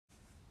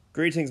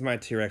Greetings, my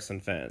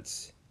T-Rexcellent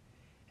fans.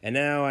 And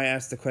now I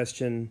ask the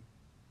question,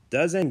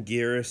 does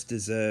Anguirus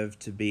deserve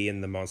to be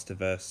in the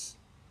Monsterverse?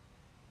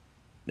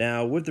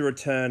 Now, with the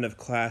return of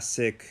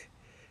classic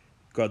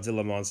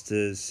Godzilla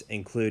monsters,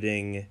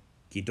 including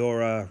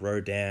Ghidorah,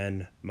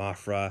 Rodan,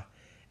 Mothra,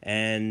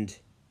 and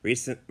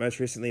most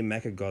recently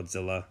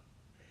Mechagodzilla,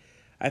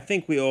 I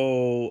think we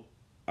all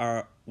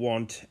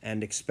want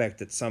and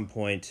expect at some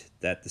point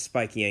that the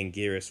spiky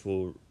Anguirus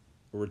will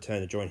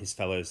return to join his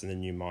fellows in the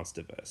new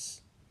Monsterverse.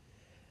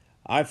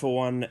 I, for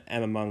one,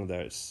 am among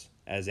those,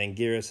 as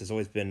Anguirus has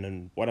always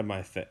been one of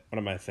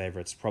my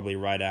favorites, probably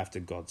right after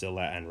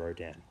Godzilla and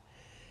Rodan.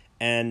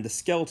 And the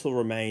skeletal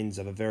remains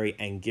of a very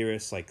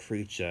Anguirus-like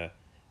creature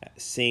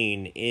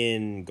seen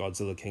in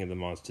Godzilla King of the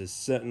Monsters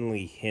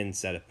certainly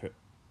hints at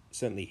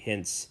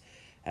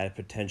a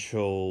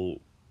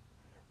potential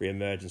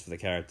reemergence for the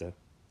character.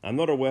 I'm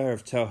not aware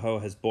if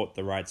Toho has bought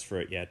the rights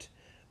for it yet,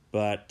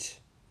 but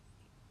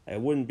I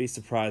wouldn't be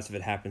surprised if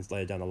it happens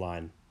later down the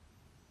line.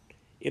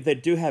 If they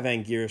do have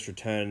Anguirus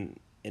return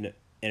in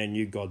a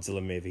new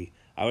Godzilla movie,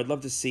 I would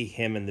love to see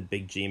him and the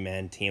Big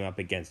G-Man team up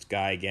against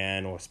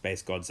Gigan or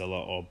Space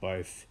Godzilla or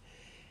both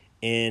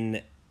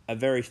in a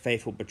very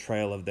faithful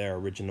portrayal of their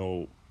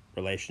original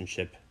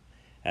relationship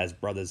as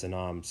brothers in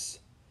arms.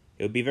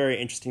 It would be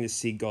very interesting to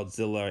see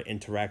Godzilla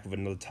interact with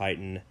another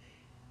Titan,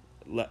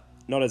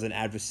 not as an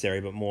adversary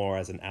but more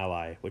as an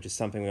ally, which is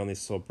something we only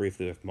saw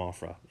briefly with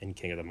Mothra in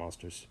King of the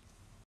Monsters.